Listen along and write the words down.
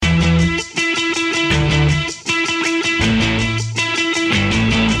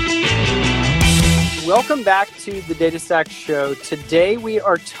Welcome back to the Data Stack Show. Today we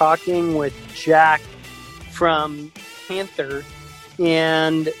are talking with Jack from Panther,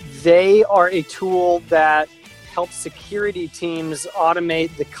 and they are a tool that helps security teams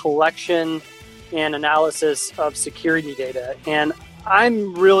automate the collection and analysis of security data. And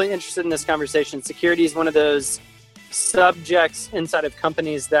I'm really interested in this conversation. Security is one of those subjects inside of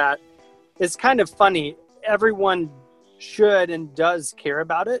companies that is kind of funny. Everyone should and does care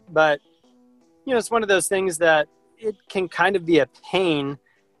about it, but it's one of those things that it can kind of be a pain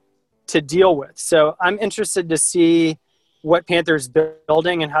to deal with. So I'm interested to see what Panther's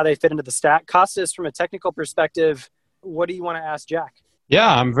building and how they fit into the stack. Costas, from a technical perspective, what do you want to ask Jack?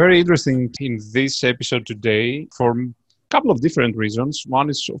 Yeah, I'm very interested in this episode today for a couple of different reasons. One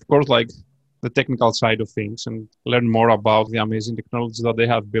is, of course, like the technical side of things and learn more about the amazing technology that they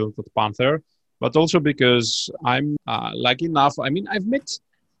have built at Panther, but also because I'm lucky enough. I've met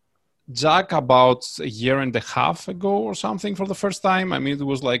Jack about a year and a half ago or something for the first time. It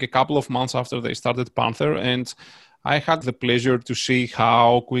was like a couple of months after they started Panther, and I had the pleasure to see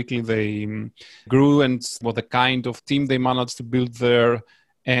how quickly they grew and what the kind of team they managed to build there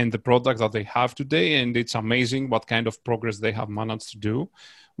and the product that they have today. And it's amazing what kind of progress they have managed to do,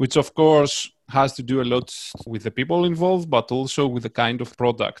 which of course has to do a lot with the people involved, but also with the kind of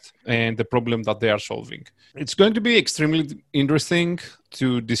product and the problem that they are solving. It's going to be extremely interesting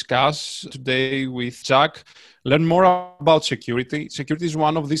to discuss today with Jack, learn more about security. Security is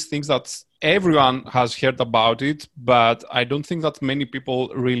one of these things that everyone has heard about it, but I don't think that many people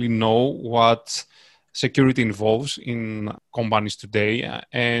really know what security involves in companies today.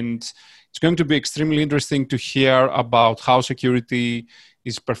 And it's going to be extremely interesting to hear about how security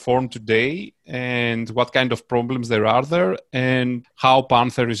is performed today and what kind of problems there are there and how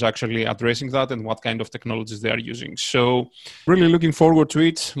Panther is actually addressing that and what kind of technologies they are using. So really looking forward to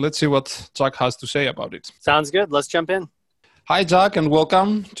it. Let's see what Jack has to say about it. Sounds good. Let's jump in. Hi, Jack, and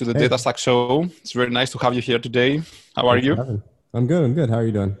welcome to the Data Stack Show. It's very nice to have you here today. How are you? I'm good. How are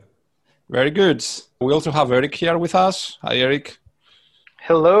you doing? Very good. We also have Eric here with us. Hi, Eric.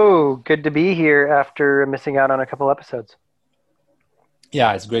 Hello. Good to be here after missing out on a couple episodes.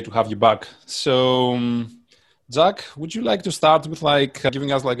 Yeah, it's great to have you back. So, Jack, would you like to start with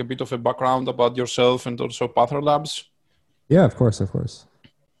giving us a bit of a background about yourself and also Panther Labs? Yeah, of course.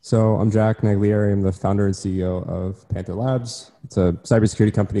 So I'm Jack Naglieri. I'm the founder and CEO of Panther Labs. It's a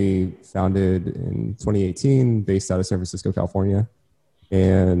cybersecurity company founded in 2018, based out of San Francisco, California.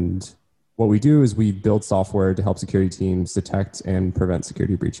 And what we do is we build software to help security teams detect and prevent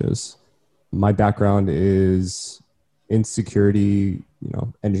security breaches. My background is in security,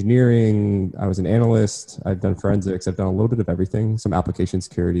 engineering. I was an analyst. I've done forensics. I've done a little bit of everything, some application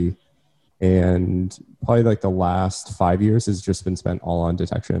security. And probably the last 5 years has just been spent all on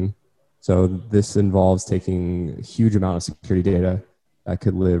detection. So this involves taking a huge amount of security data that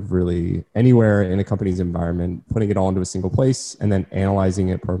could live really anywhere in a company's environment, putting it all into a single place, and then analyzing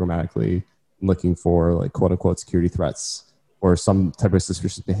it programmatically, looking for quote unquote security threats or some type of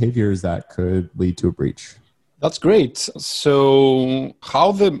suspicious behaviors that could lead to a breach. That's great. So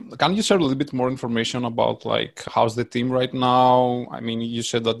can you share a little bit more information about how's the team right now? You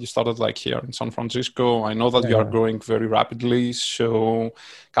said that you started here in San Francisco. I know that you are growing very rapidly. So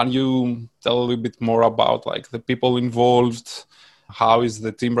can you tell a little bit more about the people involved? How is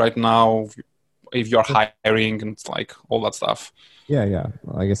the team right now? If you're hiring and all that stuff. Yeah.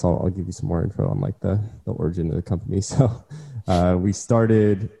 I guess I'll give you some more info on the origin of the company. So we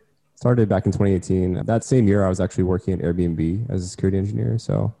started back in 2018. That same year, I was actually working at Airbnb as a security engineer.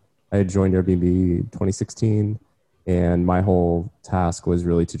 So I had joined Airbnb 2016, and my whole task was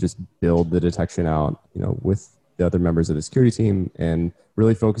really to just build the detection out, with the other members of the security team and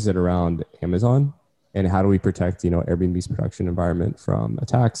really focus it around Amazon and how do we protect, Airbnb's production environment from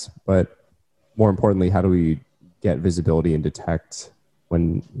attacks. But more importantly, how do we get visibility and detect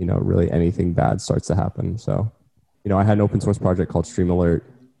when, really anything bad starts to happen. So, I had an open source project called Stream Alert,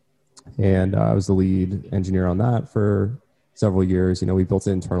 and I was the lead engineer on that for several years. We built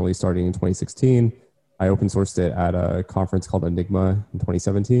it internally starting in 2016. I open sourced it at a conference called Enigma in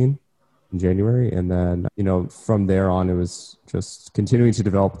 2017 in January. And then, from there on, it was just continuing to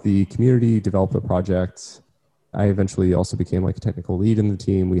develop the community, develop the project. I eventually also became a technical lead in the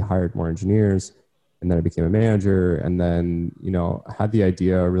team. We hired more engineers, and then I became a manager. And then, had the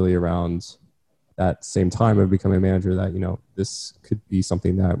idea really around that same time of becoming a manager that, this could be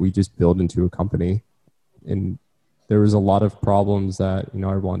something that we just build into a company. And there was a lot of problems that,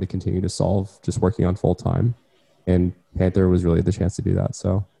 I wanted to continue to solve just working on full time. And Panther was really the chance to do that.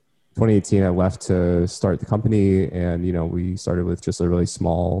 So 2018, I left to start the company, and, we started with just a really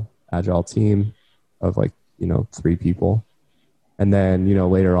small agile team. of like, 3 people. And then,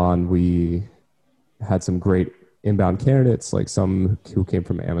 later on, we had some great inbound candidates, like some who came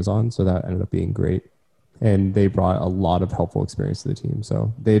from Amazon. So that ended up being great. And they brought a lot of helpful experience to the team.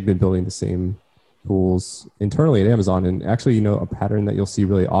 So they had been building the same tools internally at Amazon. And actually, a pattern that you'll see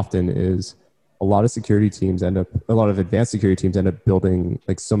really often is a lot of a lot of advanced security teams end up building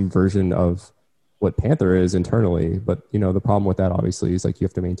like some version of what Panther is internally. But, the problem with that obviously is like you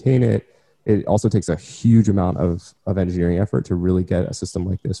have to maintain it. It also takes a huge amount of engineering effort to really get a system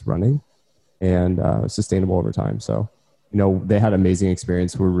like this running and sustainable over time. So, they had amazing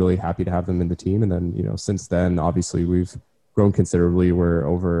experience. We're really happy to have them in the team. And then, since then, obviously we've grown considerably. We're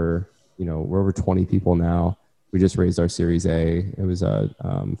over 20 people now. We just raised our Series A. It was a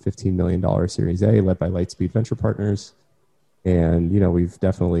 $15 million Series A led by Lightspeed Venture Partners. And, we've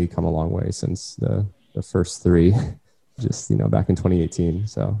definitely come a long way since the first 3, just, back in 2018.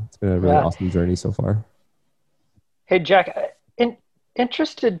 So it's been a really awesome journey so far. Hey, Jack,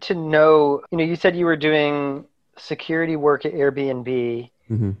 interested to know, you said you were doing security work at Airbnb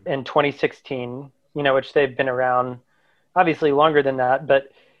in 2016, which they've been around obviously longer than that,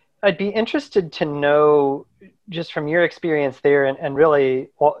 but I'd be interested to know just from your experience there and really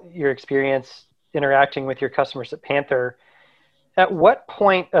your experience interacting with your customers at Panther, at what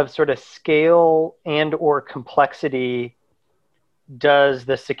point of sort of scale and or complexity does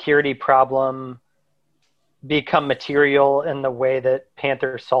the security problem become material in the way that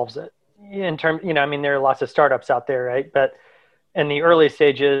Panther solves it? In terms, there are lots of startups out there, right? But in the early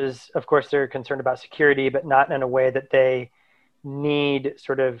stages, of course, they're concerned about security, but not in a way that they need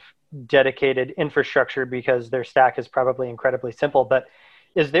sort of dedicated infrastructure because their stack is probably incredibly simple. But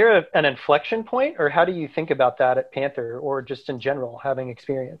is there an inflection point, or how do you think about that at Panther or just in general, having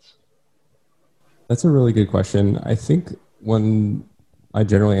experience? That's a really good question. I think when I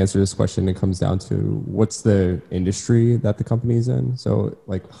generally answer this question, it comes down to what's the industry that the company is in. So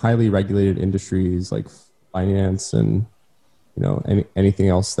like highly regulated industries like finance and anything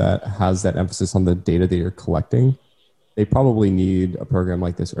else that has that emphasis on the data that you're collecting, they probably need a program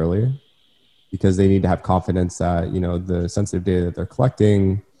like this earlier because they need to have confidence that the sensitive data that they're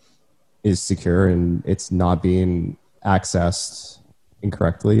collecting is secure and it's not being accessed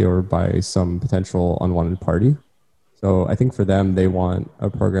incorrectly or by some potential unwanted party. So I think for them, they want a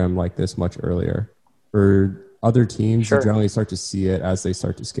program like this much earlier. For other teams, you generally start to see it as they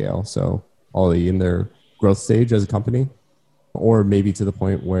start to scale. So probably in their growth stage as a company, or maybe to the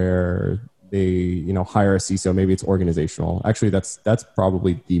point where they hire a CISO. Maybe it's organizational. Actually, that's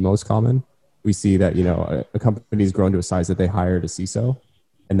probably the most common. We see that a company's grown to a size that they hired a CISO,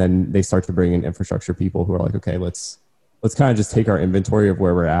 and then they start to bring in infrastructure people who are like, okay, let's kind of just take our inventory of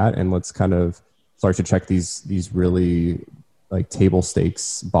where we're at and let's kind of start to check these really like table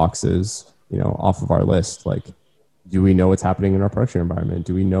stakes boxes, off of our list. Like, do we know what's happening in our production environment?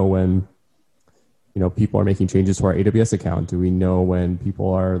 Do we know when, people are making changes to our AWS account? Do we know when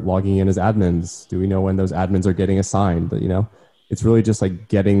people are logging in as admins? Do we know when those admins are getting assigned? But, it's really just like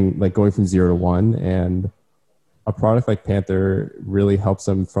going from 0 to 1. And a product like Panther really helps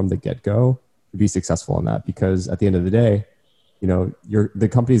them from the get-go to be successful in that, because at the end of the day, the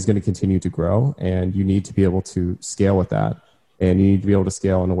company is going to continue to grow and you need to be able to scale with that. And you need to be able to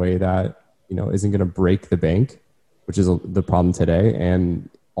scale in a way that, isn't going to break the bank, which is the problem today. And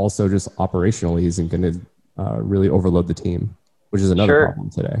also just operationally isn't going to really overload the team, which is another problem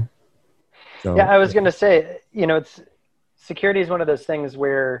today. So, yeah, I was going to say, security is one of those things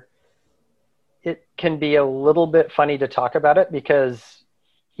where it can be a little bit funny to talk about it, because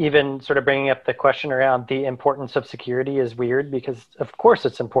even sort of bringing up the question around the importance of security is weird, because of course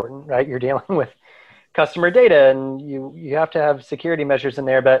it's important, right? You're dealing with customer data and you have to have security measures in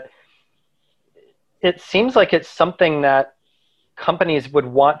there, but it seems like it's something that companies would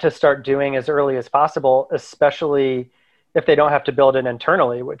want to start doing as early as possible, especially if they don't have to build it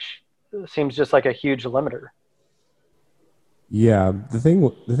internally, which seems just like a huge limiter. Yeah, the thing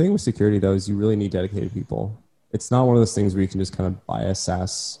with security though is you really need dedicated people. It's not one of those things where you can just kind of buy a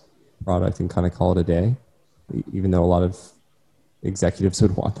SaaS product and kind of call it a day, even though a lot of executives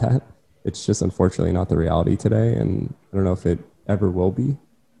would want that. It's just unfortunately not the reality today, and I don't know if it ever will be.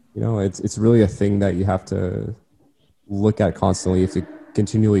 It's really a thing that you have to look at constantly. You have to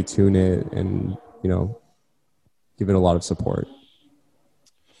continually tune it and give it a lot of support.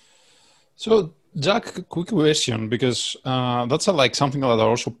 So Jack, quick question, because that's like something that I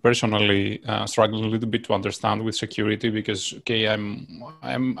also personally struggle a little bit to understand with security. Because okay,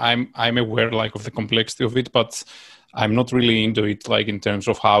 I'm aware like of the complexity of it, but I'm not really into it like in terms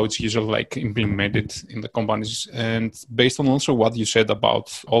of how it's usually like implemented in the companies. And based on also what you said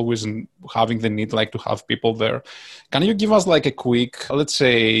about always having the need like to have people there, can you give us like a quick, let's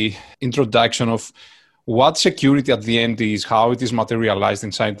say, introduction of what security at the end is, how it is materialized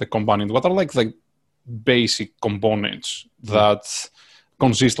inside the company, and what are like the basic components that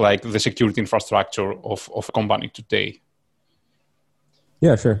consist like the security infrastructure of a company today?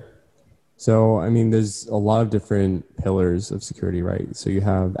 Yeah, sure. So, I mean, there's a lot of different pillars of security, right? So you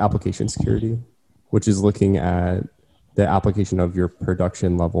have application security, which is looking at the application of your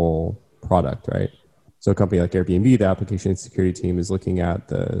production level product, right? So a company like Airbnb, the application security team is looking at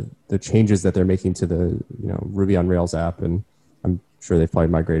the changes that they're making to the Ruby on Rails app, and I'm sure they've probably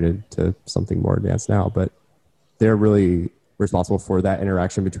migrated to something more advanced now, but they're really responsible for that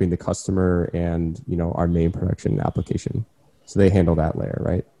interaction between the customer and our main production application. So they handle that layer,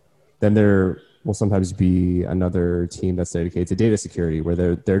 right? Then there will sometimes be another team that's dedicated to data security, where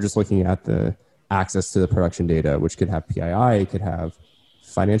they're just looking at the access to the production data, which could have PII, it could have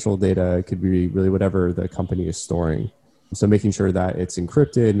financial data, it could be really whatever the company is storing. So making sure that it's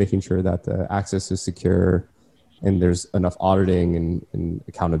encrypted, making sure that the access is secure, and there's enough auditing and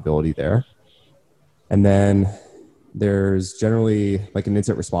accountability there. And then there's generally like an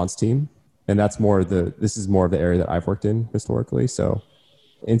incident response team, and this is more of the area that I've worked in historically. So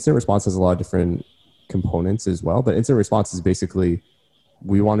incident response has a lot of different components as well, but incident response is basically,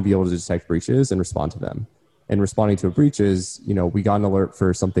 we want to be able to detect breaches and respond to them. And responding to a breach is, we got an alert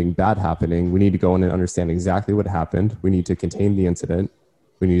for something bad happening. We need to go in and understand exactly what happened. We need to contain the incident.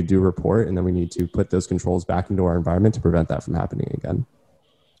 We need to do a report, and then we need to put those controls back into our environment to prevent that from happening again.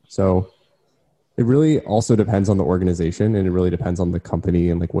 So it really also depends on the organization, and it really depends on the company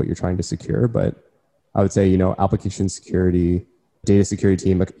and like what you're trying to secure. But I would say, application security, data security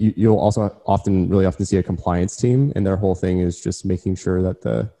team, like you'll also really often see a compliance team, and their whole thing is just making sure that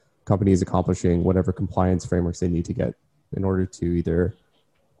the company is accomplishing whatever compliance frameworks they need to get in order to either,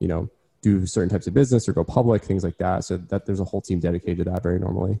 do certain types of business or go public, things like that. So that there's a whole team dedicated to that very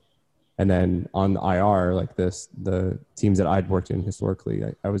normally. And then on IR, like the teams that I'd worked in historically,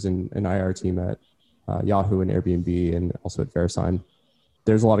 I was in an IR team at Yahoo and Airbnb, and also at VeriSign.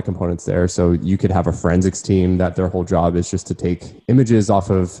 There's a lot of components there. So you could have a forensics team that their whole job is just to take images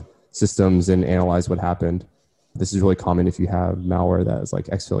off of systems and analyze what happened. This is really common if you have malware that is like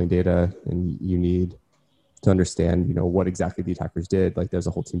exfilling data and you need to understand, what exactly the attackers did. Like there's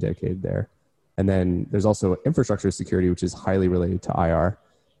a whole team dedicated there. And then there's also infrastructure security, which is highly related to IR.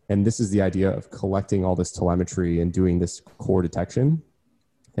 And this is the idea of collecting all this telemetry and doing this core detection.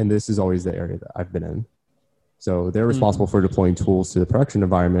 And this is always the area that I've been in. So they're responsible for deploying tools to the production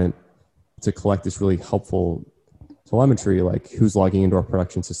environment to collect this really helpful telemetry, like who's logging into our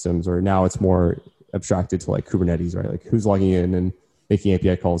production systems, or now it's more abstracted to like Kubernetes, right? Like who's logging in and making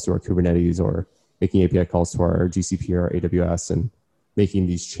API calls to our Kubernetes, or making API calls to our GCP or our AWS, and making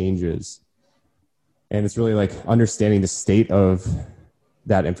these changes. And it's really like understanding the state of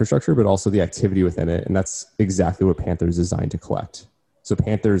that infrastructure, but also the activity within it. And that's exactly what Panther is designed to collect. So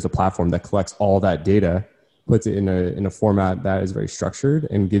Panther is a platform that collects all that data, puts it in a format that is very structured,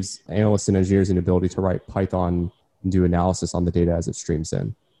 and gives analysts and engineers an ability to write Python and do analysis on the data as it streams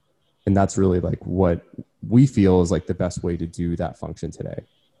in. And that's really like what we feel is like the best way to do that function today.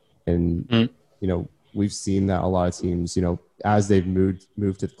 And, we've seen that a lot of teams, as they've moved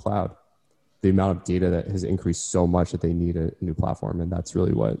to the cloud, the amount of data that has increased so much that they need a new platform. And that's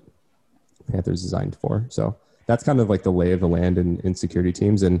really what Panther is designed for. So that's kind of like the lay of the land in security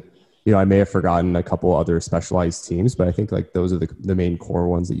teams. And, I may have forgotten a couple other specialized teams, but I think like those are the main core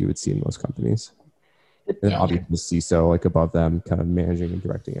ones that you would see in most companies. And obviously the CISO like above them, kind of managing and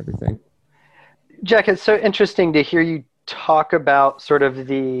directing everything. Jack, it's so interesting to hear you talk about sort of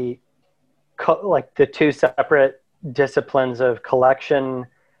the two separate disciplines of collection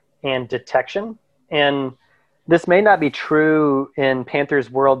and detection. And this may not be true in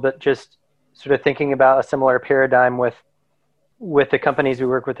Panther's world, but just sort of thinking about a similar paradigm with the companies we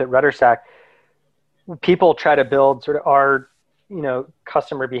work with at RudderStack, people try to build sort of our,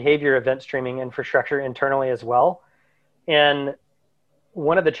 customer behavior event streaming infrastructure internally as well. And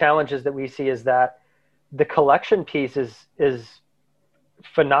one of the challenges that we see is that the collection piece is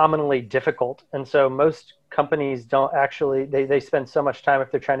phenomenally difficult. And so most companies don't actually, they spend so much time,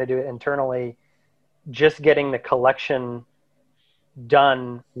 if they're trying to do it internally, just getting the collection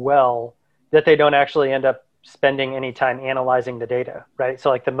done well, that they don't actually end up spending any time analyzing the data, right? So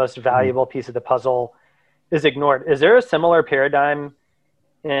like the most valuable piece of the puzzle is ignored. Is there a similar paradigm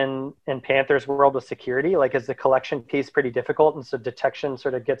in Panther's world with security? Like, is the collection piece pretty difficult, and so detection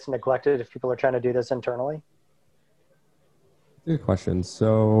sort of gets neglected if people are trying to do this internally? Good question.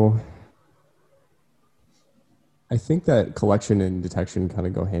 So I think that collection and detection kind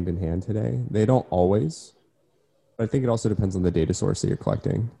of go hand in hand today. They don't always, but I think it also depends on the data source that you're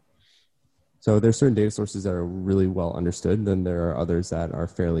collecting. So there's certain data sources that are really well understood, then there are others that are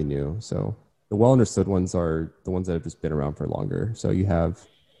fairly new. So the well understood ones are the ones that have just been around for longer. So you have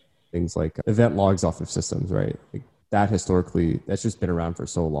things like event logs off of systems, right? Like that historically, that's just been around for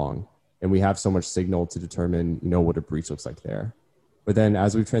so long. And we have so much signal to determine, what a breach looks like there. But then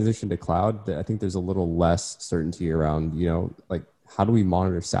as we've transitioned to cloud, I think there's a little less certainty around, like how do we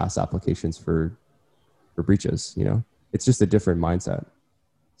monitor SaaS applications for breaches? It's just a different mindset.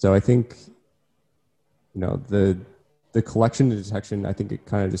 So I think, the collection and detection, I think it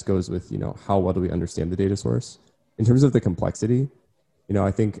kind of just goes with, how well do we understand the data source? In terms of the complexity, I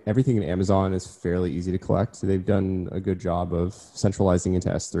think everything in Amazon is fairly easy to collect. They've done a good job of centralizing into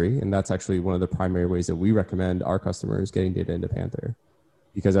S3. And that's actually one of the primary ways that we recommend our customers getting data into Panther,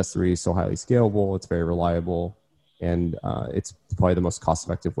 because S3 is so highly scalable, it's very reliable, and it's probably the most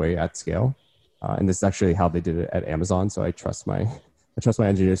cost-effective way at scale. And this is actually how they did it at Amazon. So I trust my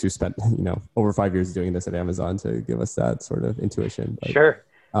engineers who spent, over 5 years doing this at Amazon to give us that sort of intuition. But, sure.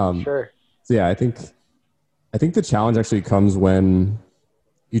 So yeah, I think the challenge actually comes when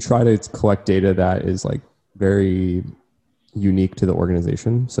you try to collect data that is like very unique to the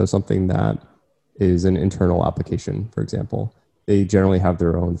organization. So something that is an internal application, for example, they generally have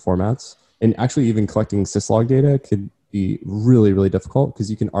their own formats. And actually even collecting syslog data could be really, really difficult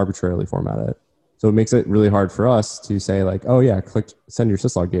because you can arbitrarily format it. So it makes it really hard for us to say like, oh yeah, send your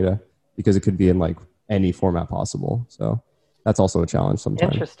syslog data, because it could be in like any format possible. So that's also a challenge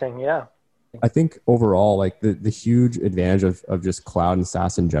sometimes. Interesting, yeah. I think overall, like the huge advantage of just cloud and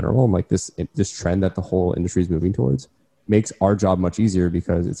SaaS in general, and like this trend that the whole industry is moving towards, makes our job much easier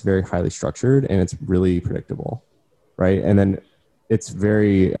because it's very highly structured and it's really predictable, right? And then it's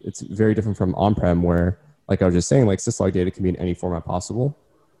very different from on-prem, where, like I was just saying, like syslog data can be in any format possible,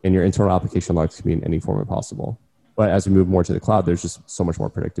 and your internal application logs can be in any format possible. But as we move more to the cloud, there's just so much more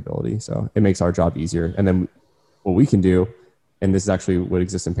predictability. So it makes our job easier. And then what we can do, and this is actually what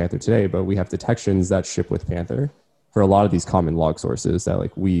exists in Panther today, but we have detections that ship with Panther for a lot of these common log sources that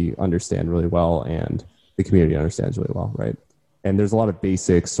like we understand really well and the community understands really well, right? And there's a lot of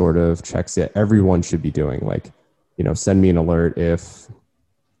basic sort of checks that everyone should be doing, like, send me an alert if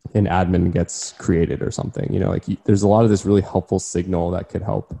an admin gets created or something. There's a lot of this really helpful signal that could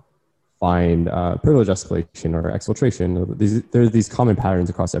help find privilege escalation or exfiltration. There are these common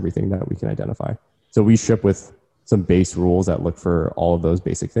patterns across everything that we can identify. So we ship with some base rules that look for all of those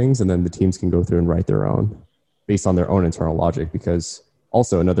basic things, and then the teams can go through and write their own based on their own internal logic. Because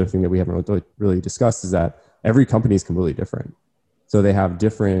also another thing that we haven't really discussed is that every company is completely different. So they have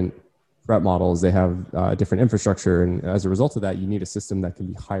different threat models, they have different infrastructure, and as a result of that, you need a system that can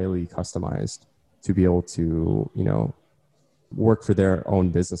be highly customized to be able to, work for their own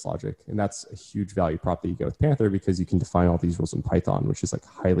business logic. And that's a huge value prop that you get with Panther, because you can define all these rules in Python, which is like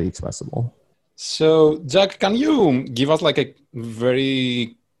highly expressible. So, Jack, can you give us like a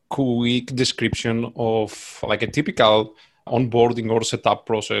very quick description of like a typical onboarding or setup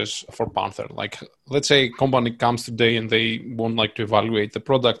process for Panther? Like, let's say a company comes today and they want like to evaluate the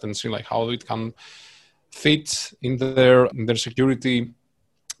product and see like how it can fit in their security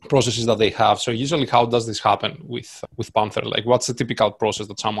processes that they have. So usually how does this happen with Panther? Like, what's the typical process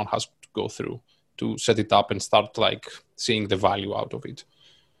that someone has to go through to set it up and start like seeing the value out of it?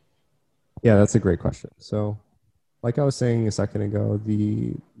 Yeah, that's a great question. So like I was saying a second ago,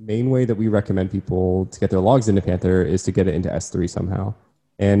 the main way that we recommend people to get their logs into Panther is to get it into S3 somehow.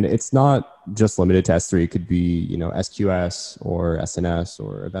 And it's not just limited to S3. It could be, SQS or SNS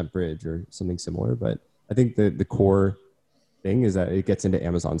or EventBridge or something similar. But I think the core thing is that it gets into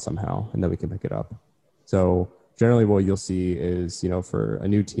Amazon somehow, and then we can pick it up. So generally what you'll see is, for a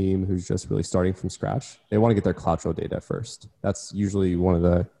new team who's just really starting from scratch, they want to get their CloudTrail data first. That's usually one of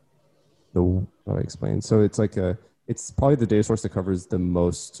the how do I explain? So it's probably the data source that covers the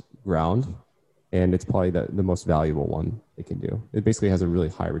most ground, and it's probably the most valuable one they can do. It basically has a really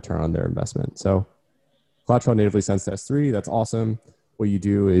high return on their investment. So CloudTrail natively sends to S3. That's awesome. What you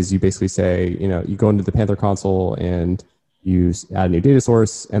do is you basically say, you go into the Panther console and you add a new data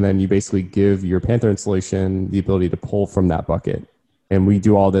source, and then you basically give your Panther installation the ability to pull from that bucket. And we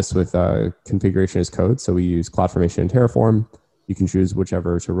do all this with configuration as code. So we use CloudFormation and Terraform. You can choose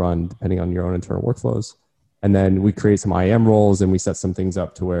whichever to run depending on your own internal workflows. And then we create some IAM roles and we set some things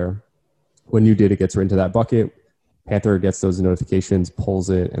up to where when new data gets written to that bucket, Panther gets those notifications, pulls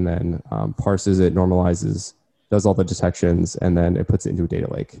it, and then parses it, normalizes, does all the detections, and then it puts it into a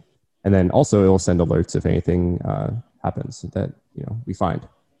data lake. And then also it will send alerts if anything happens that we find.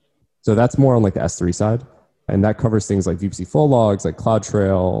 So that's more on like the S3 side. And that covers things like VPC flow logs, like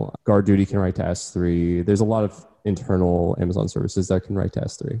CloudTrail, GuardDuty can write to S3. There's a lot of internal Amazon services that can write to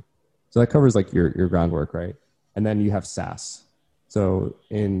S3. So that covers like your groundwork, right? And then you have SaaS. So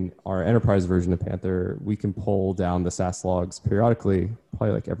in our enterprise version of Panther, we can pull down the SaaS logs periodically,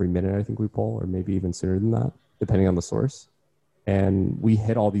 probably like every minute I think we pull, or maybe even sooner than that, depending on the source. And we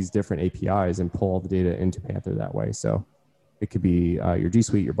hit all these different APIs and pull all the data into Panther that way. So it could be your G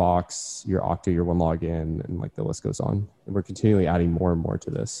Suite, your Box, your Okta, your OneLogin, and like the list goes on. And we're continually adding more and more to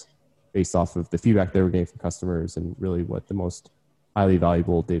this based off of the feedback that we're getting from customers and really what the most highly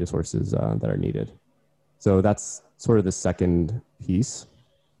valuable data sources that are needed. So that's sort of the second piece.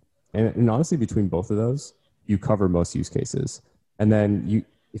 And honestly, between both of those, you cover most use cases. And then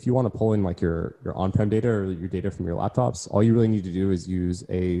if you want to pull in like your on-prem data or your data from your laptops, all you really need to do is use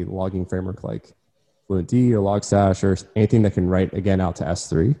a logging framework like FluentD or Logstash or anything that can write again out to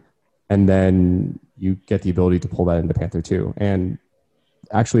S3. And then you get the ability to pull that into Panther too. And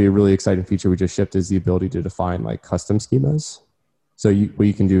actually a really exciting feature we just shipped is the ability to define like custom schemas. So what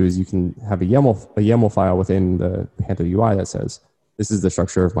you can do is you can have a YAML file within the Panther UI that says, this is the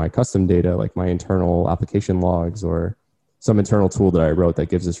structure of my custom data, like my internal application logs or some internal tool that I wrote that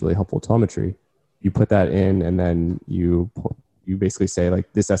gives us really helpful telemetry. You put that in and then you basically say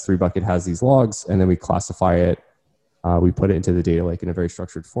like this S3 bucket has these logs and then we classify it. We put it into the data lake in a very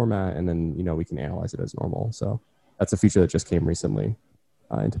structured format and then, we can analyze it as normal. So that's a feature that just came recently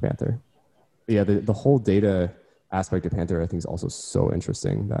into Panther. But yeah, the whole data aspect of Panther I think is also so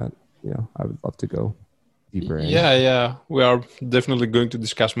interesting that, I would love to go deeper in. Yeah. We are definitely going to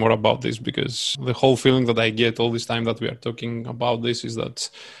discuss more about this because the whole feeling that I get all this time that we are talking about this is that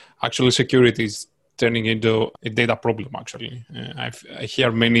actually security is turning into a data problem, actually. I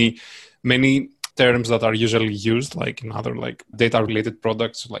hear many terms that are usually used, like in other like data-related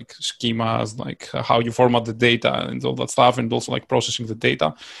products, like schemas, like how you format the data and all that stuff, and also like processing the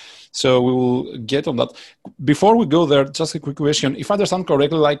data. So we will get on that. Before we go there, just a quick question. If I understand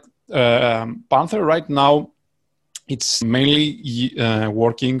correctly, like Panther right now, it's mainly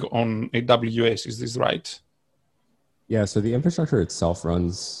working on AWS. Is this right? Yeah, so the infrastructure itself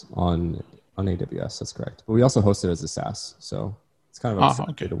runs on AWS, that's correct. But we also host it as a SaaS. So it's kind of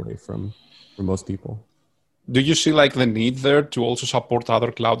a bit away from most people. Do you see like the need there to also support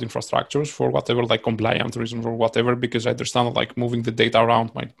other cloud infrastructures for whatever like compliance reasons or whatever? Because I understand like moving the data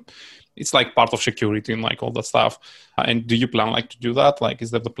around it's like part of security and like all that stuff. And do you plan like to do that? Like, is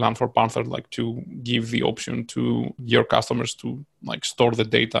that the plan for Panther, like to give the option to your customers to like store the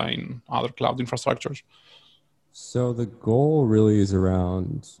data in other cloud infrastructures? So the goal really is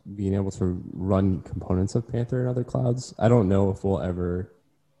around being able to run components of Panther in other clouds. I don't know if we'll ever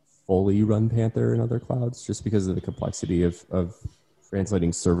fully run Panther in other clouds just because of the complexity of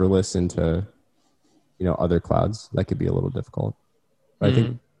translating serverless into, other clouds. That could be a little difficult. But I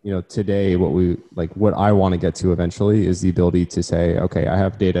think, today what I want to get to eventually is the ability to say, okay, I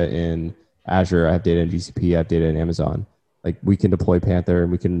have data in Azure, I have data in GCP, I have data in Amazon. Like we can deploy Panther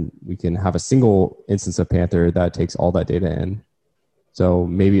and we can have a single instance of Panther that takes all that data in. So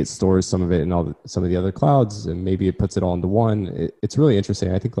maybe it stores some of it in some of the other clouds, and maybe it puts it all into one. It's really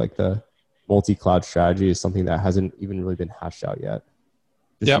interesting. I think like the multi-cloud strategy is something that hasn't even really been hashed out yet.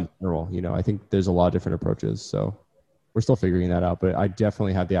 Just in general, I think there's a lot of different approaches. So we're still figuring that out, but I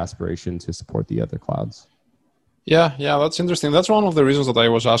definitely have the aspiration to support the other clouds. Yeah, that's interesting. That's one of the reasons that I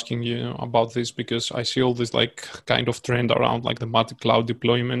was asking you about this, because I see all this like kind of trend around like the multi-cloud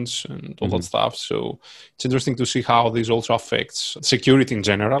deployments and all that stuff. So it's interesting to see how this also affects security in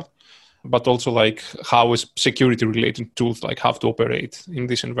general, but also like how is security related tools like have to operate in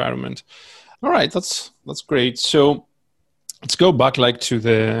this environment. All right, that's great. So let's go back like to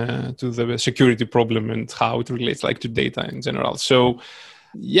the security problem and how it relates like to data in general. So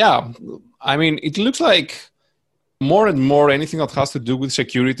yeah, I mean, it looks like more and more anything that has to do with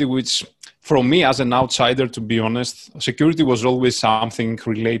security, which for me as an outsider, to be honest, security was always something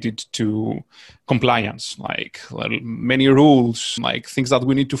related to compliance, like many rules, like things that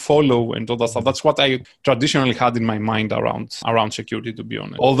we need to follow and all that stuff. That's what I traditionally had in my mind around security, to be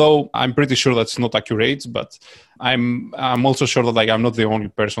honest. Although I'm pretty sure that's not accurate, but I'm also sure that like I'm not the only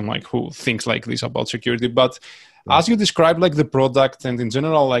person like who thinks like this about security. But as you describe like the product and in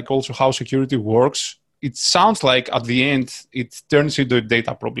general, like also how security works, it sounds like at the end, it turns into a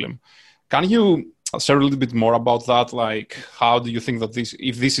data problem. Can you share a little bit more about that? Like, how do you think that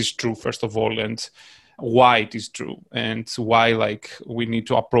if this is true, first of all, and why it is true, and why like we need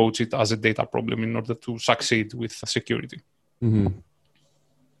to approach it as a data problem in order to succeed with security? Mm-hmm.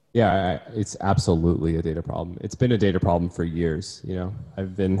 Yeah, it's absolutely a data problem. It's been a data problem for years.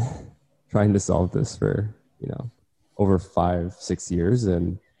 I've been trying to solve this for, over 5-6 years.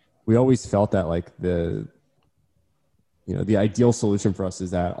 And we always felt that like the ideal solution for us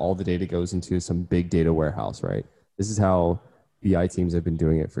is that all the data goes into some big data warehouse, right? This is how BI teams have been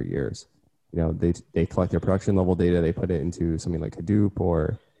doing it for years. They collect their production level data, they put it into something like Hadoop,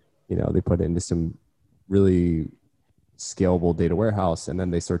 or, they put it into some really scalable data warehouse, and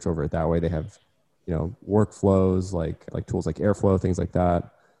then they search over it that way. They have, workflows like tools like Airflow, things like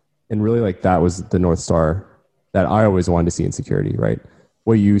that. And really like that was the North Star that I always wanted to see in security, right?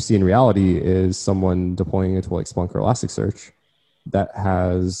 What you see in reality is someone deploying a tool like Splunk or Elasticsearch that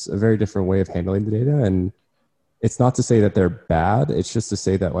has a very different way of handling the data. And it's not to say that they're bad. It's just to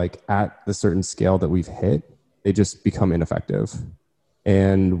say that like at the certain scale that we've hit, they just become ineffective.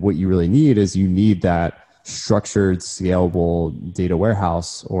 And what you really need is you need that structured, scalable data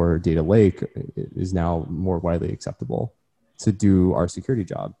warehouse or data lake is now more widely acceptable to do our security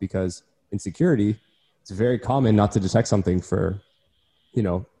job. Because in security, it's very common not to detect something for,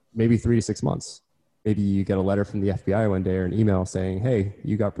 maybe 3 to 6 months. Maybe you get a letter from the FBI one day or an email saying, hey,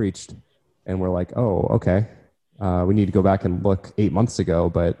 you got breached. And we're like, oh, okay. We need to go back and look 8 months ago,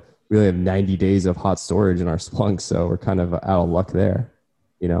 but we only have 90 days of hot storage in our Splunk. So we're kind of out of luck there,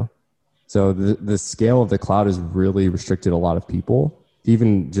 So the scale of the cloud has really restricted a lot of people to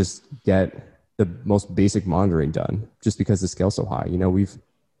even just get the most basic monitoring done just because the scale's so high. We've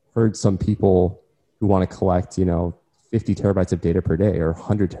heard some people who want to collect, 50 terabytes of data per day or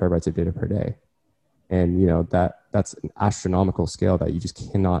 100 terabytes of data per day. And, that's an astronomical scale that you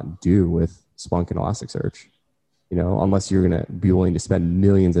just cannot do with Splunk and Elasticsearch, unless you're going to be willing to spend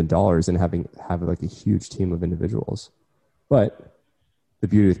millions of dollars and have like a huge team of individuals. But the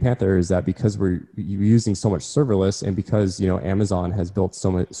beauty with Panther is that because we're using so much serverless, and because, Amazon has built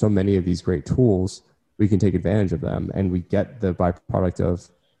so many of these great tools, we can take advantage of them, and we get the byproduct of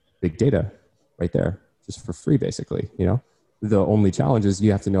big data right there just for free, basically. The only challenge is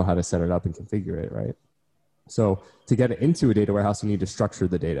you have to know how to set it up and configure it, right? So to get it into a data warehouse, you need to structure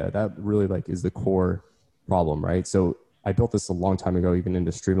the data. That really like is the core problem, right? So I built this a long time ago, even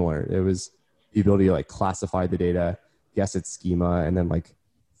into Streamliner. It was the ability to like classify the data, guess its schema, and then like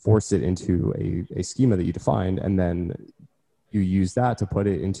force it into a schema that you defined. And then you use that to put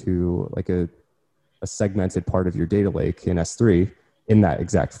it into like a segmented part of your data lake in S3 in that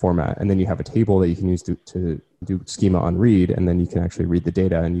exact format. And then you have a table that you can use to do schema on read. And then you can actually read the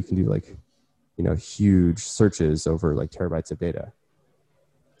data, and you can do like, huge searches over like terabytes of data.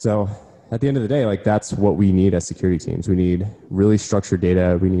 So at the end of the day, like that's what we need as security teams. We need really structured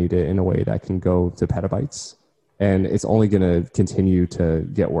data. We need it in a way that can go to petabytes. And it's only going to continue to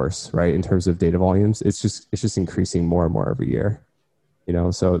get worse, right? In terms of data volumes, it's just increasing more and more every year.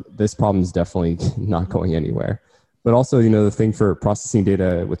 So this problem is definitely not going anywhere. But also, the thing for processing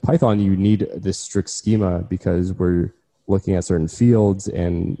data with Python, you need this strict schema because we're looking at certain fields,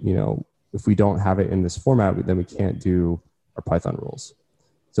 and if we don't have it in this format, then we can't do our Python rules.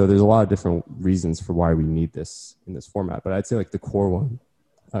 So there's a lot of different reasons for why we need this in this format. But I'd say like the core one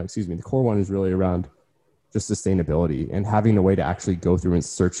is really around just sustainability and having a way to actually go through and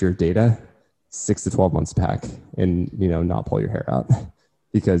search your data 6 to 12 months back and, not pull your hair out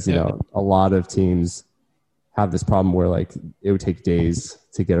because, a lot of teams have this problem where like it would take days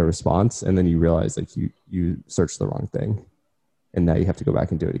to get a response. And then you realize like you searched the wrong thing and now you have to go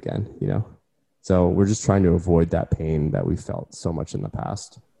back and do it again, So we're just trying to avoid that pain that we felt so much in the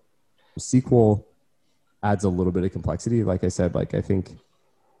past. SQL adds a little bit of complexity. Like I said, like I think,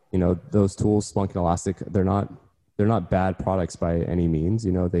 those tools, Splunk and Elastic, they're not bad products by any means.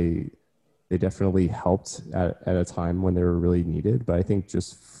 They definitely helped at a time when they were really needed. But I think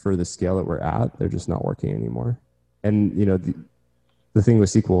just for the scale that we're at, they're just not working anymore. And, the thing with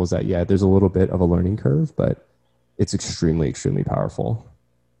SQL is that, yeah, there's a little bit of a learning curve, but it's extremely, extremely powerful.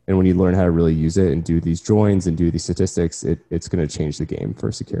 And when you learn how to really use it and do these joins and do these statistics, it's going to change the game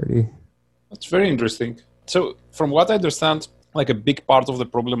for security. That's very interesting. So from what I understand, like a big part of the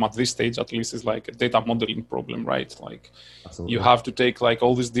problem at this stage, at least, is like a data modeling problem, right? Like Absolutely. You have to take like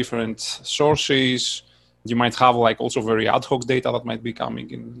all these different sources. You might have like also very ad hoc data that might be coming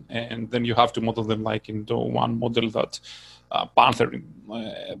in, and then you have to model them like into one model that Panther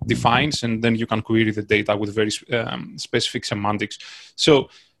defines, and then you can query the data with very specific semantics. So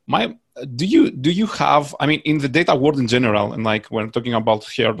My do you have, I mean, in the data world in general, and like we're talking about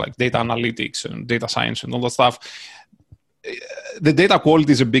here, like data analytics and data science and all that stuff, the data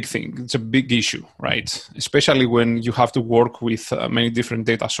quality is a big thing. It's a big issue, right? Especially when you have to work with many different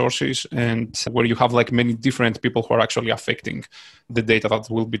data sources and where you have like many different people who are actually affecting the data that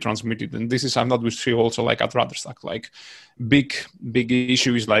will be transmitted. And this is something that we see also like at Rudderstack. Like big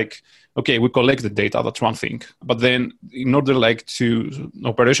issue is like, okay, we collect the data, that's one thing. But then in order like to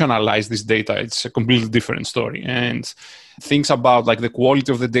operationalize this data, it's a completely different story. And things about like the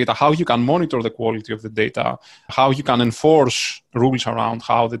quality of the data, how you can monitor the quality of the data, how you can enforce rules around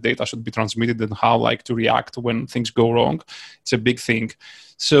how the data should be transmitted and how like to react when things go wrong. It's a big thing.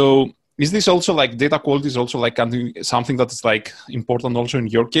 So is this also like data quality is also like something that is like important also in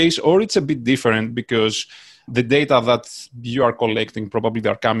your case, or it's a bit different because the data that you are collecting, probably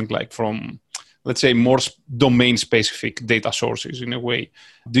they're coming like from, let's say, more domain-specific data sources in a way.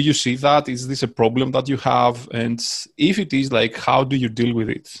 Do you see that? Is this a problem that you have? And if it is, like, how do you deal with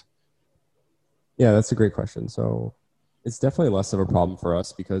it? Yeah, that's a great question. So it's definitely less of a problem for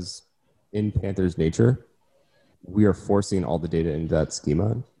us because in Panther's nature, we are forcing all the data into that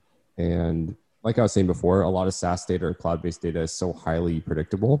schema. And like I was saying before, a lot of SaaS data or cloud-based data is so highly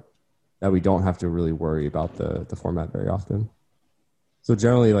predictable that we don't have to really worry about the format very often. So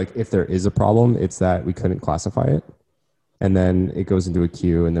generally, like if there is a problem, it's that we couldn't classify it. And then it goes into a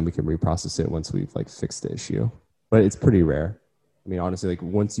queue and then we can reprocess it once we've like fixed the issue. But it's pretty rare. I mean, honestly, like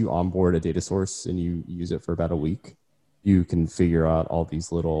once you onboard a data source and you use it for about a week, you can figure out all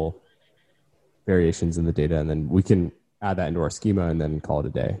these little variations in the data and then we can add that into our schema and then call it a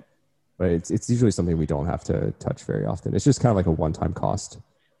day. But it's usually something we don't have to touch very often. It's just kind of like a one-time cost.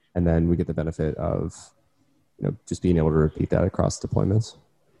 And then we get the benefit of, you know, just being able to repeat that across deployments.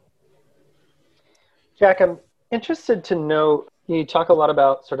 Jack, I'm interested to know, you talk a lot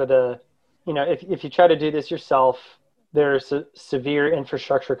about sort of the, you know, if you try to do this yourself, there's a severe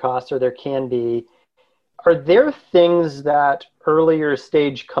infrastructure costs, or there can be. Are there things that earlier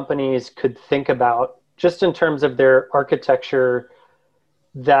stage companies could think about just in terms of their architecture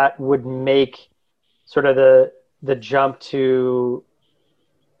that would make sort of the jump to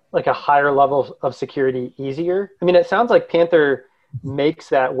like a higher level of security easier? I mean, it sounds like Panther makes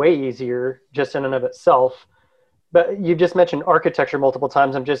that way easier just in and of itself, but you've just mentioned architecture multiple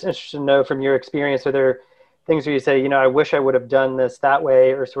times. I'm just interested to know from your experience, are there things where you say, you know, I wish I would have done this that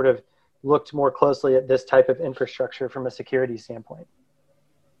way, or sort of looked more closely at this type of infrastructure from a security standpoint?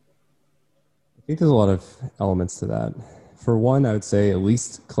 I think there's a lot of elements to that. For one, I would say at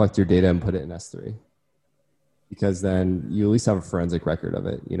least collect your data and put it in S3. Because then you at least have a forensic record of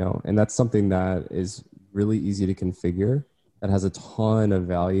it, you know? And that's something that is really easy to configure, that has a ton of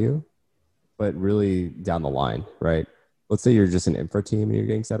value, but really down the line, right? Let's say you're just an infra team and you're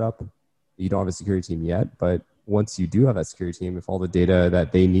getting set up. You don't have a security team yet, but once you do have that security team, if all the data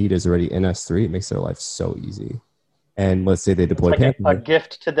that they need is already in S3, it makes their life so easy. And let's say they deploy Panther. A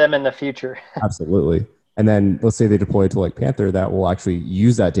gift to them in the future. Absolutely. And then let's say they deploy it to like Panther that will actually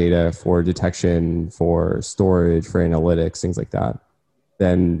use that data for detection, for storage, for analytics, things like that.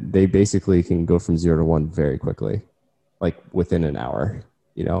 Then they basically can go from 0 to 1 very quickly, like within an hour.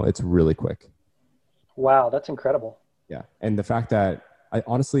 You know, it's really quick. Wow, that's incredible. Yeah. And the fact that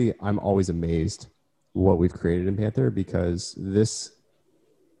I'm always amazed what we've created in Panther, because this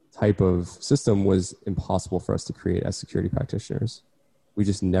type of system was impossible for us to create as security practitioners. We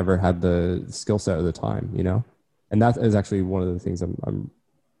just never had the skill set at the time, you know? And that is actually one of the things I'm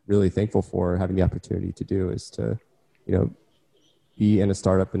really thankful for having the opportunity to do, is to, you know, be in a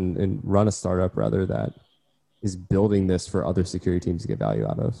startup and run a startup rather that is building this for other security teams to get value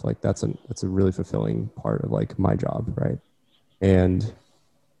out of. Like that's a really fulfilling part of like my job, right? And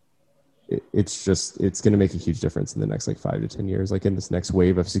it's going to make a huge difference in the next like 5 to 10 years, like in this next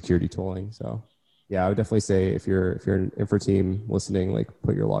wave of security tooling. So yeah, I would definitely say if you're an infra team listening, like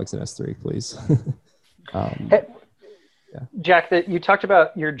put your logs in S3, please. Hey, yeah. Jack, you talked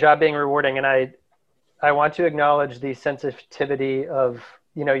about your job being rewarding, and I want to acknowledge the sensitivity of,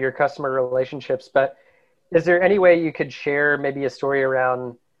 you know, your customer relationships, but is there any way you could share maybe a story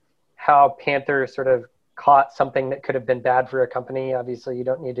around how Panther sort of caught something that could have been bad for a company? Obviously, you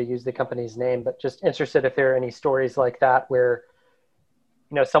don't need to use the company's name, but just interested if there are any stories like that where,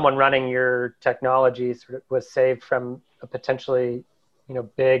 you know, someone running your technology sort of was saved from a potentially, you know,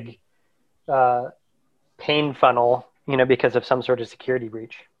 big pain funnel, you know, because of some sort of security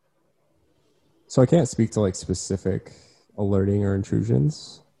breach. So I can't speak to like specific alerting or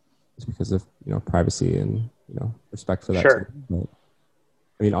intrusions just because of, you know, privacy and, you know, respect for that. Sure. Too. But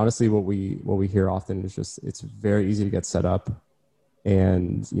I mean, honestly, what we hear often is just, it's very easy to get set up.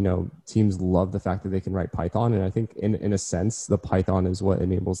 And, teams love the fact that they can write Python. And I think in a sense, the Python is what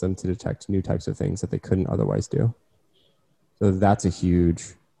enables them to detect new types of things that they couldn't otherwise do. So that's a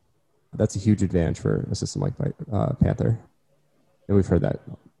huge advantage for a system like Panther. And we've heard that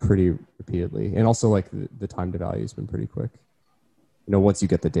pretty repeatedly. And also like the time to value has been pretty quick. Once you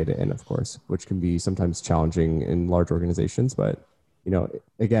get the data in, of course, which can be sometimes challenging in large organizations. But,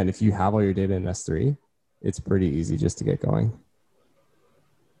 again, if you have all your data in S3, it's pretty easy just to get going.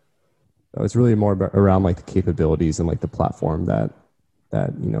 So it's really more around like the capabilities and like the platform that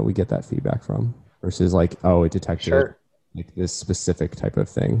we get that feedback from versus like, oh, it detected like this specific type of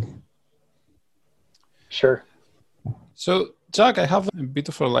thing. Sure. So, Jack, I have a bit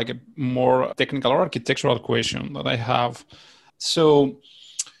of a more technical or architectural question that I have. So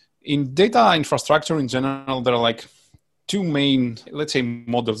in data infrastructure in general, there are like two main, let's say,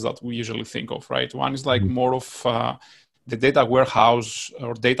 models that we usually think of, right? One is like more of the data warehouse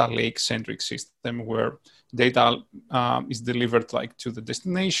or data lake centric system where data is delivered like to the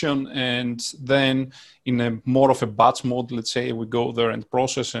destination, and then in a more of a batch mode, let's say, we go there and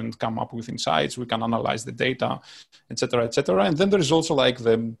process and come up with insights. We can analyze the data, et cetera, et cetera. And then there is also like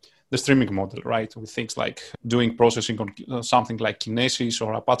the streaming model, right? With things like doing processing on something like Kinesis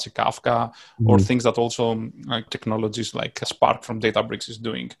or Apache Kafka, or things that also like technologies like Spark from Databricks is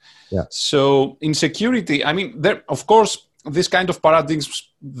doing. Yeah. So in security, I mean, there, of course, this kind of paradigms,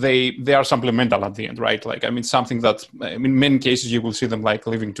 they are supplemental at the end, right? Like, I mean, something that in many cases you will see them like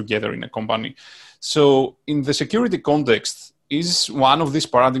living together in a company. So in the security context, is one of these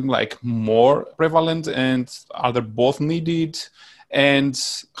paradigms like more prevalent, and are they both needed? And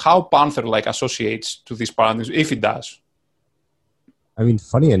how Panther like associates to these paradigms, if it does? I mean,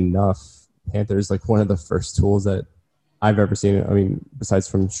 funny enough, Panther is like one of the first tools that I've ever seen. I mean, besides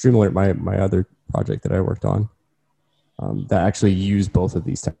from Streamalert, my other project that I worked on, that actually use both of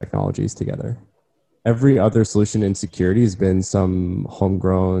these technologies together. Every other solution in security has been some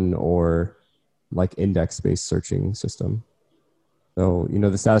homegrown or like index-based searching system. So,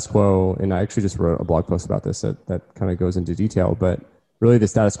 the status quo, and I actually just wrote a blog post about this that kind of goes into detail, but really the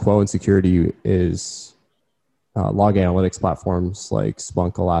status quo in security is log analytics platforms like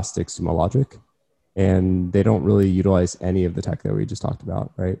Splunk, Elastic, Sumo Logic, and they don't really utilize any of the tech that we just talked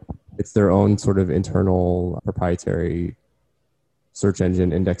about, right? It's their own sort of internal proprietary search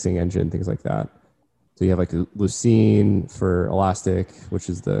engine, indexing engine, things like that. So you have like Lucene for Elastic, which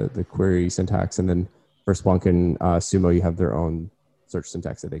is the query syntax, and then for Splunk and Sumo, you have their own search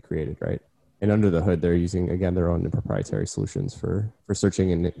syntax that they created, right? And under the hood, they're using, again, their own proprietary solutions for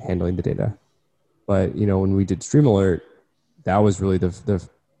searching and handling the data. But, when we did Streamalert, that was really the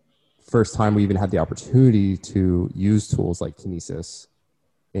first time we even had the opportunity to use tools like Kinesis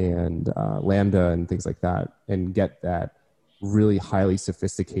and Lambda and things like that, and get that really highly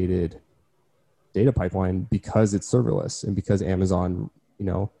sophisticated data pipeline because it's serverless and because Amazon,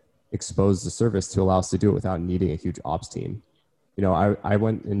 exposed the service to allow us to do it without needing a huge ops team. I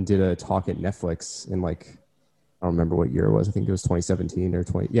went and did a talk at Netflix in I don't remember what year it was. I think it was 2017 or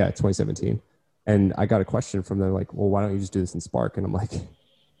 2017. And I got a question from them like, well, why don't you just do this in Spark? And I'm like,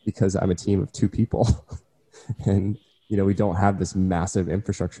 because I'm a team of 2 people and, we don't have this massive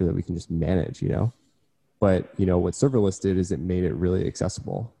infrastructure that we can just manage, But, what serverless did is it made it really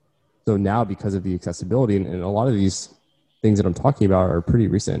accessible. So now because of the accessibility and a lot of these things that I'm talking about are pretty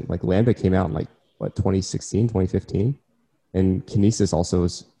recent, like Lambda came out in 2016, 2015. And Kinesis also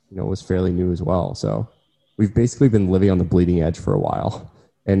was fairly new as well. So we've basically been living on the bleeding edge for a while,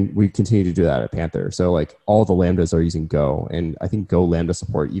 and we continue to do that at Panther. So all the Lambdas are using Go, and I think Go Lambda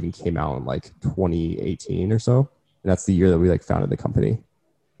support even came out in 2018 or so. And that's the year that we founded the company.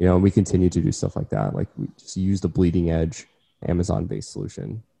 And we continue to do stuff like that. We just use the bleeding edge Amazon-based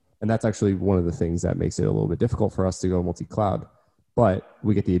solution. And that's actually one of the things that makes it a little bit difficult for us to go multi-cloud. But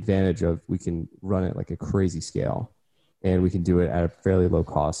we get the advantage of we can run it a crazy scale. And we can do it at a fairly low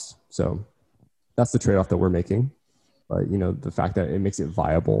cost. So that's the trade-off that we're making. But, the fact that it makes it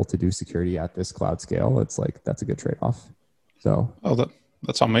viable to do security at this cloud scale, it's that's a good trade-off. So. Oh,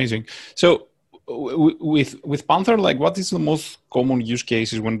 that's amazing. So with Panther, what is the most common use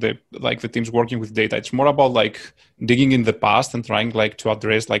cases when the team's working with data? It's more about digging in the past and trying to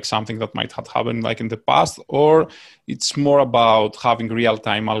address something that might have happened in the past, or it's more about having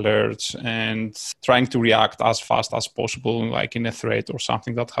real-time alerts and trying to react as fast as possible in a threat or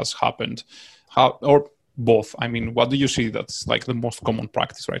something that has happened, or both? I mean, what do you see that's the most common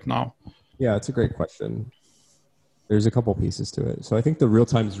practice right now? Yeah, it's a great question. There's a couple pieces to it. So I think the real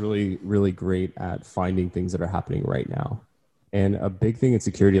time is really, really great at finding things that are happening right now. And a big thing in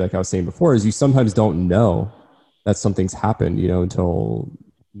security, like I was saying before, is you sometimes don't know that something's happened, until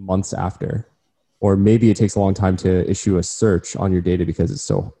months after. Or maybe it takes a long time to issue a search on your data because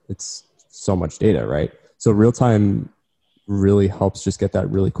it's so much data, right? So real time really helps just get that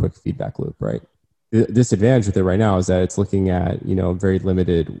really quick feedback loop, right? The disadvantage with it right now is that it's looking at, a very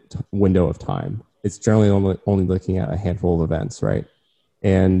limited window of time. It's generally only looking at a handful of events, right?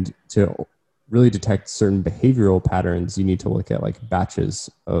 And to really detect certain behavioral patterns, you need to look at like batches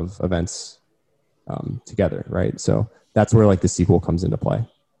of events together, right? So that's where like the SQL comes into play.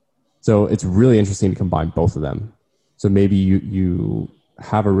 So it's really interesting to combine both of them. So maybe you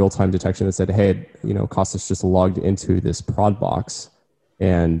have a real-time detection that said, hey, Costas just logged into this prod box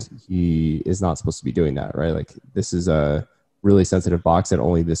and he is not supposed to be doing that, right? Like this is a really sensitive box that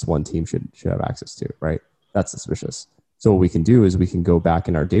only this one team should have access to, right? That's suspicious. So what we can do is we can go back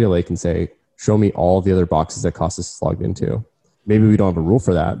in our data lake and say, show me all the other boxes that Costas is logged into. Maybe we don't have a rule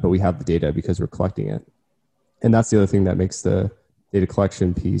for that, but we have the data because we're collecting it. And that's the other thing that makes the data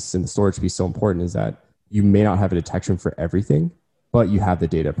collection piece and the storage piece so important, is that you may not have a detection for everything, but you have the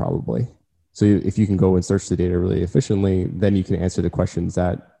data probably. So if you can go and search the data really efficiently, then you can answer the questions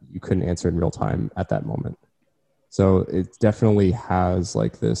that you couldn't answer in real time at that moment. So it definitely has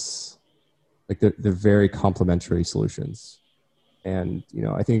like this, like they're very complementary solutions. And,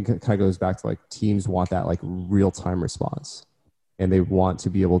 I think it kind of goes back to like teams want that like real time response, and they want to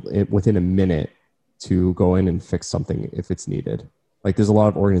be able to, within a minute, to go in and fix something if it's needed. Like there's a lot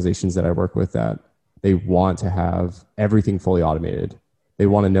of organizations that I work with that they want to have everything fully automated. They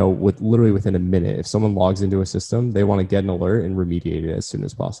want to know literally within a minute, if someone logs into a system, they want to get an alert and remediate it as soon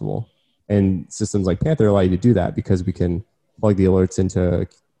as possible. And systems like Panther allow you to do that because we can plug the alerts into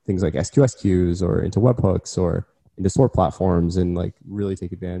things like SQS queues or into webhooks or into sort platforms and like really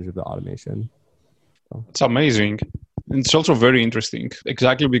take advantage of the automation. So. It's amazing. And it's also very interesting,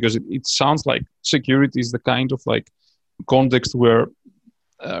 exactly because it sounds like security is the kind of like context where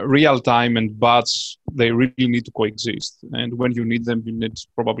real time and bots, they really need to coexist. And when you need them, you need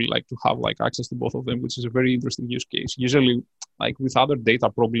probably like to have like access to both of them, which is a very interesting use case. Usually like with other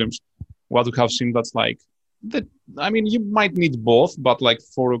data problems, what we have seen that's like that, I mean, you might need both, but like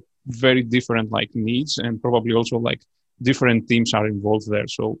for very different like needs, and probably also like different teams are involved there.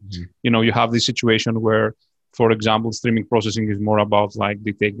 So, you have this situation where, for example, streaming processing is more about like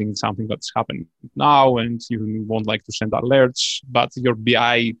detecting something that's happening now, and you want like to send alerts, but your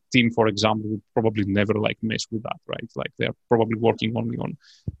BI team, for example, would probably never like mess with that, right? Like they're probably working only on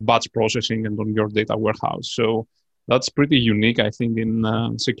batch processing and on your data warehouse. So that's pretty unique, I think,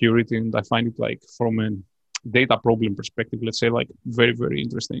 in security. And I find it like from a data problem perspective, let's say, like very, very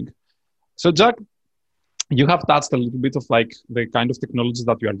interesting. So Jack, you have touched a little bit of like the kind of technologies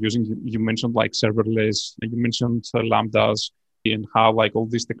that you are using. You mentioned like serverless, you mentioned Lambdas, and how like all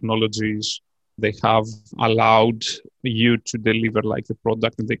these technologies, they have allowed you to deliver like the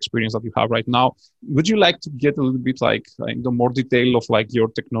product and the experience that you have right now. Would you like to get a little bit like into more detail of like your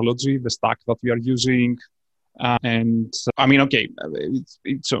technology, the stack that we are using? And I mean, okay,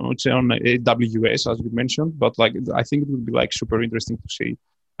 it's on AWS, as you mentioned, but like I think it would be like super interesting to see.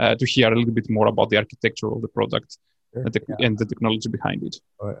 To hear a little bit more about the architecture of the product. Sure. And the technology behind it.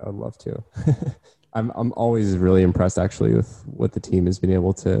 I'd love to. I'm always really impressed actually with what the team has been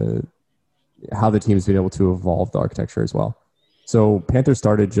able to, how the team's been able to evolve the architecture as well. So Panther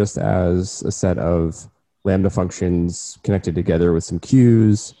started just as a set of Lambda functions connected together with some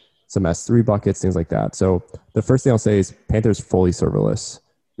queues, some S3 buckets, things like that. So the first thing I'll say is Panther is fully serverless,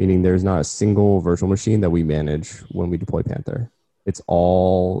 meaning there's not a single virtual machine that we manage when we deploy Panther. It's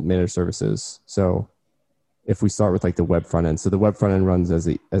all managed services. So if we start with like the web front end, so the web front end runs as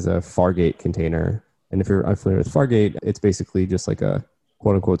a Fargate container. And if you're unfamiliar with Fargate, it's basically just like a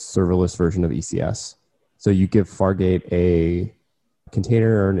quote unquote serverless version of ECS. So you give Fargate a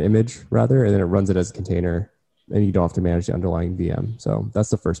container or an image rather, and then it runs it as a container, and you don't have to manage the underlying VM. So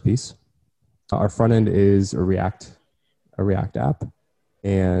that's the first piece. Our front end is a React app,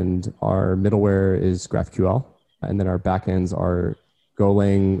 and our middleware is GraphQL. And then our backends are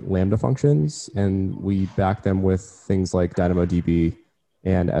Golang Lambda functions, and we back them with things like DynamoDB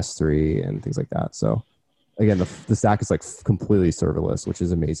and S3 and things like that. So again, the stack is like completely serverless, which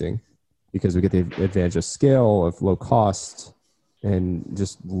is amazing because we get the advantage of scale, of low cost, and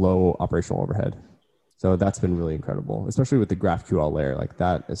just low operational overhead. So that's been really incredible, especially with the GraphQL layer. Like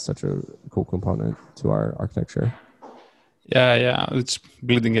that is such a cool component to our architecture. Yeah. It's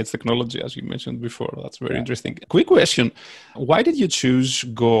bleeding edge technology, as you mentioned before. That's very interesting. Quick question. Why did you choose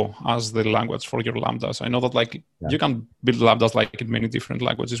Go as the language for your Lambdas? I know that like you can build Lambdas like in many different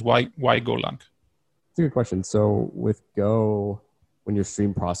languages. Why Golang? That's a good question. So with Go, when you're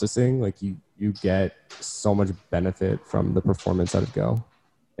stream processing, like you you get so much benefit from the performance out of Go,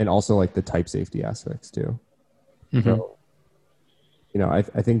 and also like the type safety aspects too. Mm-hmm. So,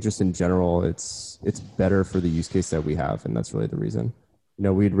 I think just in general, it's better for the use case that we have, and that's really the reason.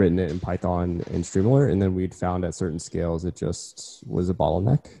 We'd written it in Python and Streamalert, and then we'd found at certain scales it just was a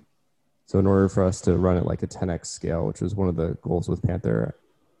bottleneck. So in order for us to run it like a 10x scale, which was one of the goals with Panther,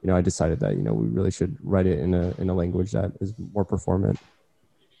 I decided that we really should write it in a language that is more performant,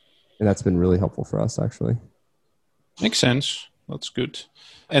 and that's been really helpful for us actually. Makes sense. That's good.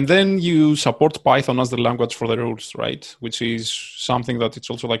 And then you support Python as the language for the rules, right? Which is something that it's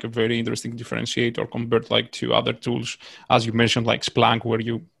also like a very interesting differentiator compared like to other tools, as you mentioned, like Splunk, where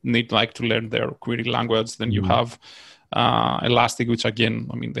you need like to learn their query language. Then you have Elastic, which again,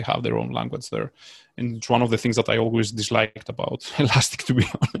 they have their own language there. And it's one of the things that I always disliked about Elastic, to be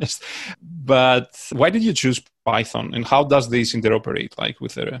honest. But why did you choose Python, and how does this interoperate like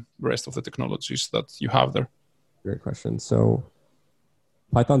with the rest of the technologies that you have there? Great question. So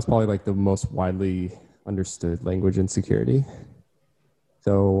Python's probably like the most widely understood language in security.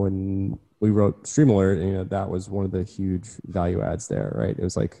 So when we wrote Streamalert, that was one of the huge value adds there, right? It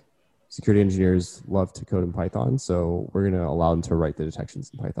was like security engineers love to code in Python, so we're going to allow them to write the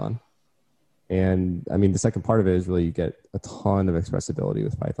detections in Python. And the second part of it is really you get a ton of expressibility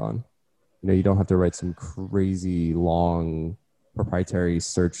with Python. You don't have to write some crazy long proprietary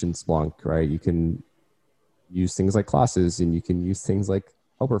search in Splunk, right? You can use things like classes, and you can use things like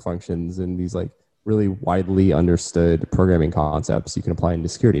helper functions, and these like really widely understood programming concepts you can apply into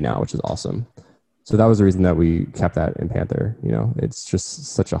security now, which is awesome. So that was the reason that we kept that in Panther. It's just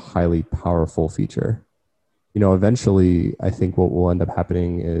such a highly powerful feature. Eventually I think what will end up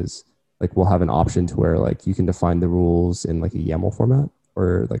happening is like we'll have an option to where like you can define the rules in like a YAML format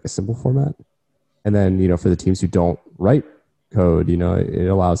or like a symbol format. And then, for the teams who don't write code, it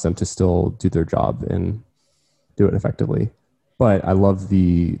allows them to still do their job and do it effectively. But I love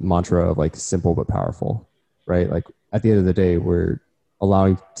the mantra of like simple but powerful, right? Like at the end of the day, we're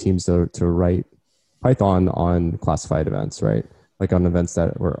allowing teams to write Python on classified events, right? Like on events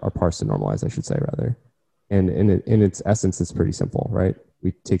that are parsed and normalized, I should say, rather. And in its essence, it's pretty simple, right?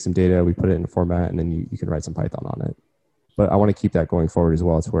 We take some data, we put it in a format, and then you can write some Python on it. But I want to keep that going forward as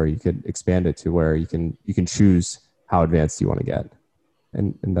well. It's where you could expand it to where you can choose how advanced you want to get.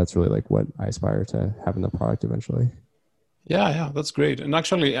 And that's really like what I aspire to have in the product eventually. Yeah, that's great. And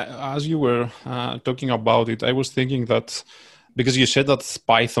actually, as you were talking about it, I was thinking that because you said that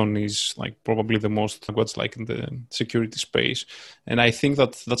Python is like probably the most language like in the security space. And I think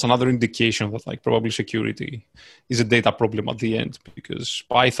that that's another indication that like probably security is a data problem at the end, because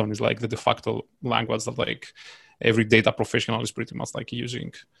Python is like the de facto language that like every data professional is pretty much like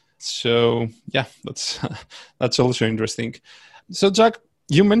using. So yeah, that's also interesting. So Jack,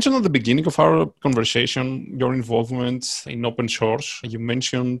 you mentioned at the beginning of our conversation your involvement in open source. You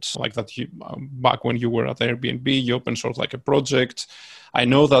mentioned like that you, back when you were at Airbnb, you open sourced like a project. I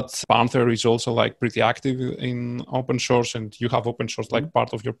know that Panther is also like pretty active in open source, and you have open source like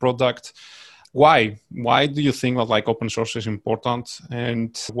part of your product. Why? Why do you think that like open source is important,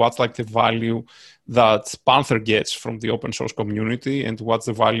 and what's like the value that Panther gets from the open source community, and what's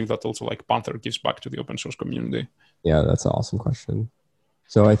the value that also like Panther gives back to the open source community? Yeah, that's an awesome question.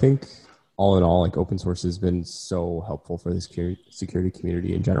 So I think all in all, like open source has been so helpful for the security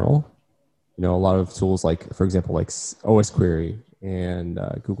community in general. A lot of tools like, for example, like OS Query, and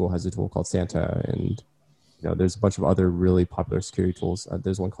Google has a tool called Santa, and there's a bunch of other really popular security tools.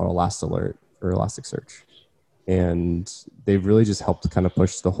 There's one called Elastalert for Elasticsearch, and they've really just helped kind of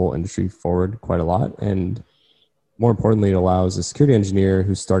push the whole industry forward quite a lot. And more importantly, it allows a security engineer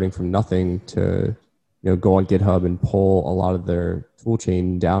who's starting from nothing to go on GitHub and pull a lot of their tool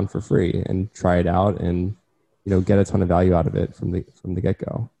chain down for free and try it out and get a ton of value out of it from the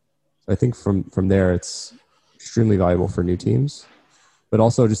get-go. So I think from there, it's extremely valuable for new teams. But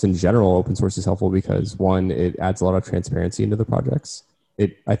also just in general, open source is helpful because one, it adds a lot of transparency into the projects.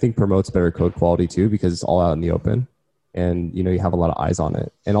 It, I think, promotes better code quality too, because it's all out in the open, and you have a lot of eyes on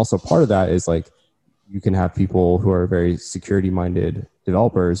it. And also part of that is like you can have people who are very security-minded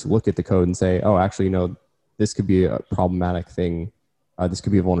developers look at the code and say, oh, actually, this could be a problematic thing. This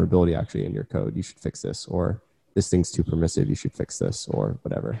could be a vulnerability actually in your code. You should fix this, or this thing's too permissive. You should fix this, or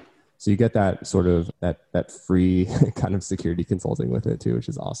whatever. So you get that sort of that free kind of security consulting with it too, which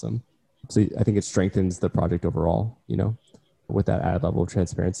is awesome. So I think it strengthens the project overall, with that added level of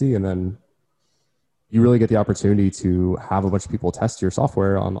transparency. And then you really get the opportunity to have a bunch of people test your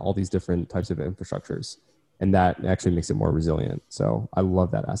software on all these different types of infrastructures. And that actually makes it more resilient. So I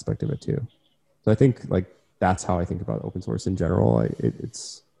love that aspect of it too. So I think like that's how I think about open source in general.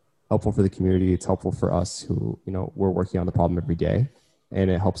 helpful for the community. It's helpful for us who, we're working on the problem every day,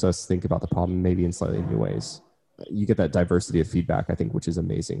 and it helps us think about the problem maybe in slightly new ways. You get that diversity of feedback, I think, which is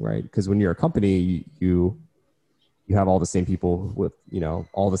amazing, right? Because when you're a company, you have all the same people with,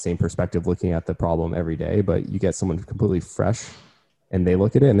 all the same perspective looking at the problem every day, but you get someone completely fresh and they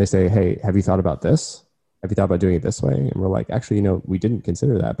look at it and they say, hey, have you thought about this? Have you thought about doing it this way? And we're like, actually, we didn't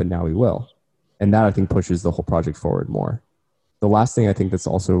consider that, but now we will. And that, I think, pushes the whole project forward more. The last thing I think that's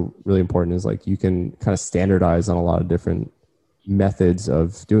also really important is like you can kind of standardize on a lot of different methods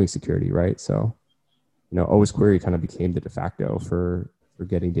of doing security, right? So, OS query kind of became the de facto for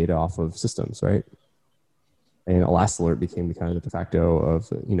getting data off of systems, right? And Elastalert became the kind of the de facto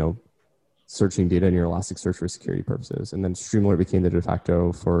of, searching data in your Elasticsearch for security purposes. And then Streamalert became the de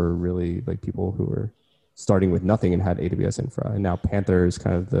facto for really like people who were starting with nothing and had AWS infra. And now Panther is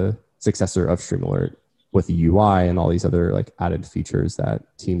kind of the successor of Streamalert with the UI and all these other like added features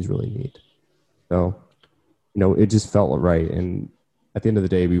that teams really need. So, it just felt right. And at the end of the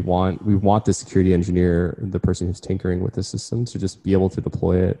day, we want the security engineer, the person who's tinkering with the system, to just be able to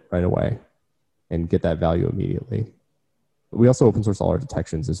deploy it right away and get that value immediately. We also open source all our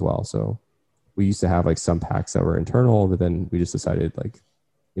detections as well. So we used to have like some packs that were internal, but then we just decided like,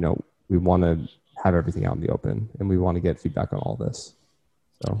 we want to have everything out in the open and we want to get feedback on all this.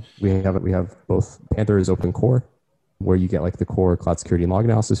 So we have both Panther is open core, where you get like the core cloud security and log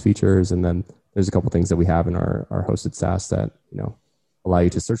analysis features. And then there's a couple things that we have in our hosted SaaS that, allow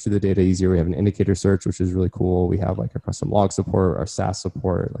you to search through the data easier. We have an indicator search, which is really cool. We have like our custom log support, our SaaS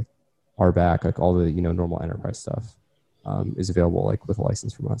support, like RBAC, like all the, normal enterprise stuff is available like with a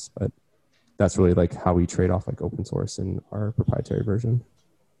license from us. But that's really like how we trade off like open source and our proprietary version.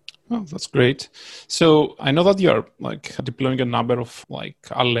 Oh, that's great. So I know that you're like deploying a number of like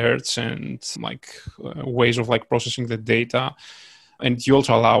alerts and like ways of like processing the data. And you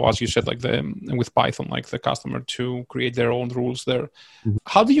also allow, as you said, like with Python, like the customer to create their own rules there. Mm-hmm.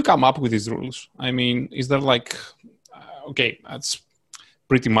 How do you come up with these rules? I mean, is there like, okay, that's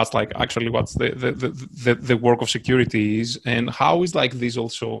pretty much like actually what's the work of security is, and how is like this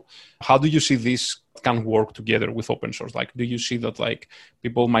also, how do you see this can work together with open source? Like, do you see that like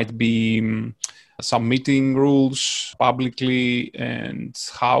people might be submitting rules publicly, and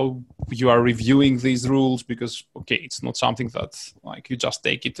how you are reviewing these rules? Because, okay, it's not something that like you just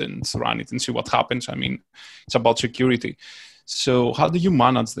take it and run it and see what happens. I mean, it's about security. So how do you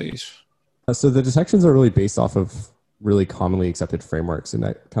manage this? So the detections are really based off of really commonly accepted frameworks. And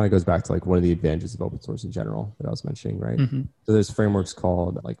that kind of goes back to like one of the advantages of open source in general that I was mentioning, right? Mm-hmm. So there's frameworks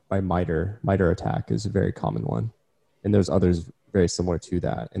called like by MITRE. MITRE attack is a very common one. And there's others very similar to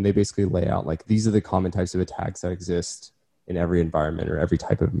that. And they basically lay out like, these are the common types of attacks that exist in every environment or every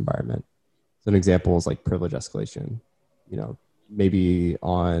type of environment. So an example is like privilege escalation. Maybe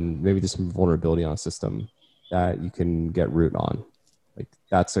there's some vulnerability on a system that you can get root on. Like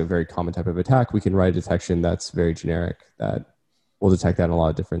that's a very common type of attack. We can write a detection that's very generic that will detect that in a lot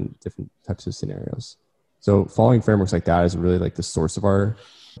of different types of scenarios. So following frameworks like that is really like the source of our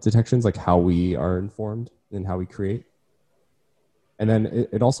detections, like how we are informed and how we create. And then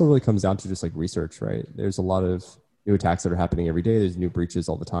it also really comes down to just like research, right? There's a lot of new attacks that are happening every day. There's new breaches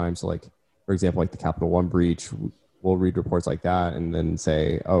all the time. So like, for example, like the Capital One breach, we'll read reports like that and then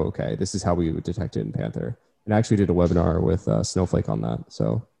say, oh, okay, this is how we would detect it in Panther. And I actually did a webinar with Snowflake on that.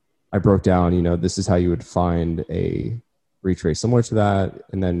 So I broke down, this is how you would find a breach very similar to that.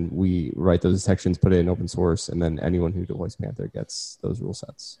 And then we write those detections, put it in open source, and then anyone who deploys Panther gets those rule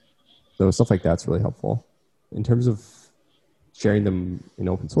sets. So stuff like that's really helpful. In terms of sharing them in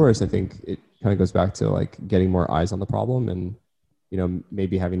open source, I think it kind of goes back to like getting more eyes on the problem and,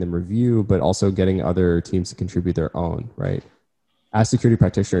 maybe having them review, but also getting other teams to contribute their own, right? As security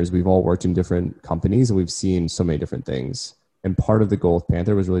practitioners, we've all worked in different companies and we've seen so many different things. And part of the goal of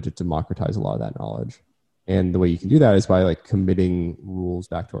Panther was really to democratize a lot of that knowledge. And the way you can do that is by like committing rules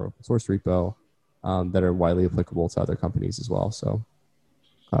back to our open source repo that are widely applicable to other companies as well. So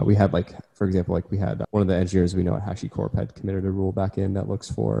we had like, for example, like we had one of the engineers we know at HashiCorp had committed a rule back in that looks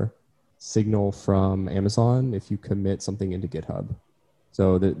for signal from Amazon if you commit something into GitHub.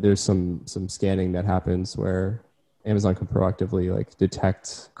 So there's some scanning that happens where Amazon can proactively like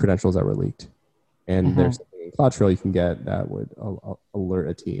detect credentials that were leaked. And there's something in CloudTrail you can get that would alert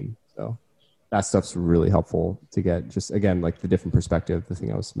a team. So that stuff's really helpful to get just, again, like the different perspective, the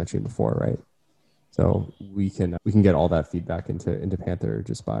thing I was mentioning before, right? So we can get all that feedback into Panther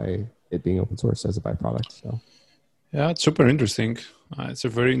just by it being open source as a byproduct. So. Yeah, it's super interesting. It's a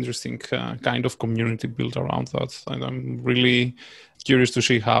very interesting kind of community built around that. And I'm really curious to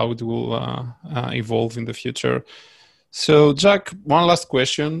see how it will evolve in the future. So, Jack, one last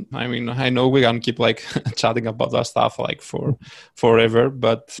question. I mean, I know we can keep like chatting about that stuff like for forever,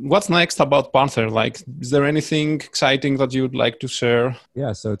 but what's next about Panther? Like, is there anything exciting that you would like to share?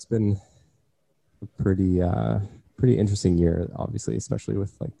 Yeah, so it's been a pretty interesting year, obviously, especially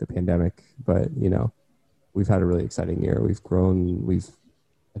with like the pandemic. But we've had a really exciting year. We've grown.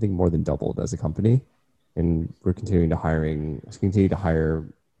 I think, more than doubled as a company, and we're continuing to hire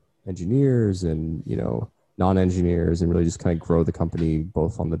engineers and non-engineers, and really just kind of grow the company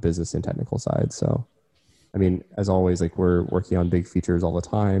both on the business and technical side. So, I mean, as always, like we're working on big features all the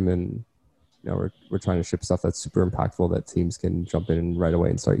time, and we're trying to ship stuff that's super impactful that teams can jump in right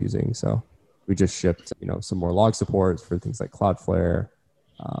away and start using. So, we just shipped some more log support for things like Cloudflare,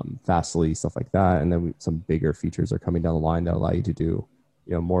 Fastly, stuff like that, and then some bigger features are coming down the line that allow you to do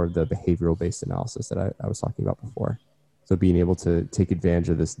more of the behavioral based analysis that I was talking about before. So being able to take advantage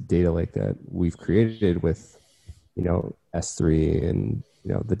of this data lake that we've created with, S3 and,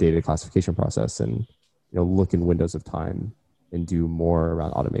 the data classification process, and, look in windows of time and do more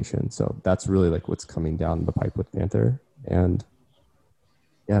around automation. So that's really like what's coming down the pipe with Panther. And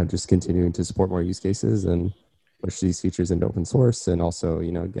yeah, just continuing to support more use cases and push these features into open source, and also,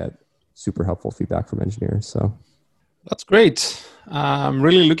 get super helpful feedback from engineers. So that's great. I'm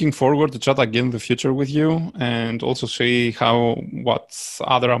really looking forward to chat again in the future with you, and also see what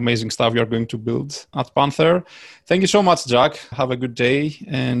other amazing stuff you're going to build at Panther. Thank you so much, Jack. Have a good day.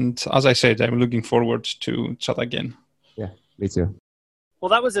 And as I said, I'm looking forward to chat again. Yeah, me too. Well,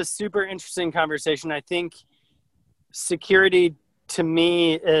 that was a super interesting conversation. I think security to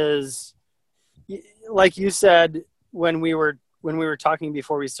me is, like you said, when we were talking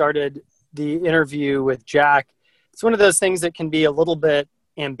before we started the interview with Jack, it's one of those things that can be a little bit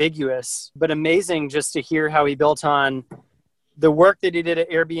ambiguous, but amazing just to hear how he built on the work that he did at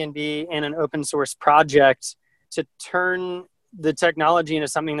Airbnb and an open source project to turn the technology into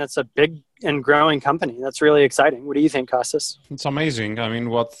something that's a big and growing company. That's really exciting. What do you think, Kostas? It's amazing. I mean,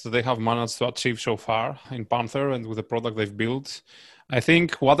 what they have managed to achieve so far in Panther and with the product they've built. I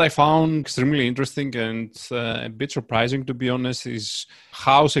think what I found extremely interesting and a bit surprising, to be honest, is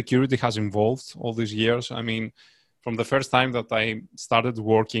how security has evolved all these years. I mean, from the first time that I started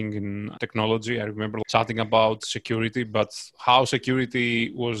working in technology, I remember chatting about security, but how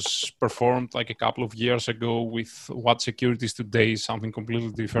security was performed like a couple of years ago with what security is today is something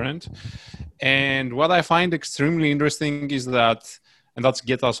completely different. And what I find extremely interesting is that, and that's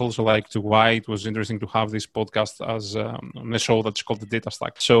get us also like to why it was interesting to have this podcast as on a show that's called the Data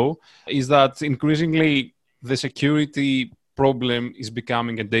Stack Show, is that increasingly the security problem is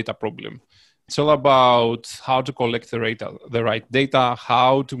becoming a data problem. It's all about how to collect the right data,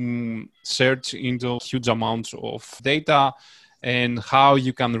 how to search into huge amounts of data, and how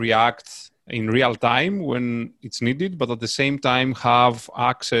you can react in real time when it's needed, but at the same time have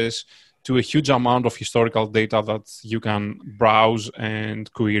access to a huge amount of historical data that you can browse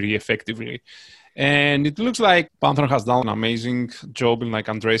and query effectively. And it looks like Panther has done an amazing job in like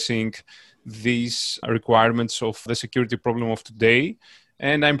addressing these requirements of the security problem of today.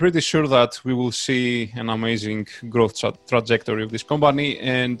 And I'm pretty sure that we will see an amazing growth trajectory of this company.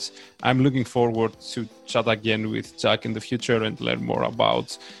 And I'm looking forward to chat again with Jack in the future and learn more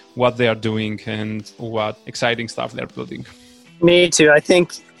about what they are doing and what exciting stuff they're building. Me too. I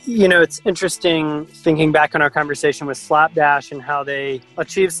think, it's interesting thinking back on our conversation with Slapdash and how they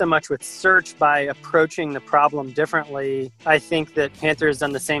achieve so much with search by approaching the problem differently. I think that Panther has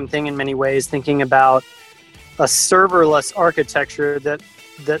done the same thing in many ways, thinking about a serverless architecture that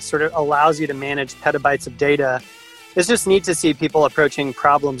sort of allows you to manage petabytes of data. It's just neat to see people approaching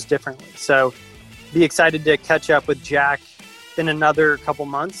problems differently. So be excited to catch up with Jack in another couple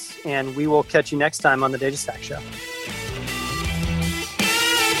months, and we will catch you next time on the Data Stack Show.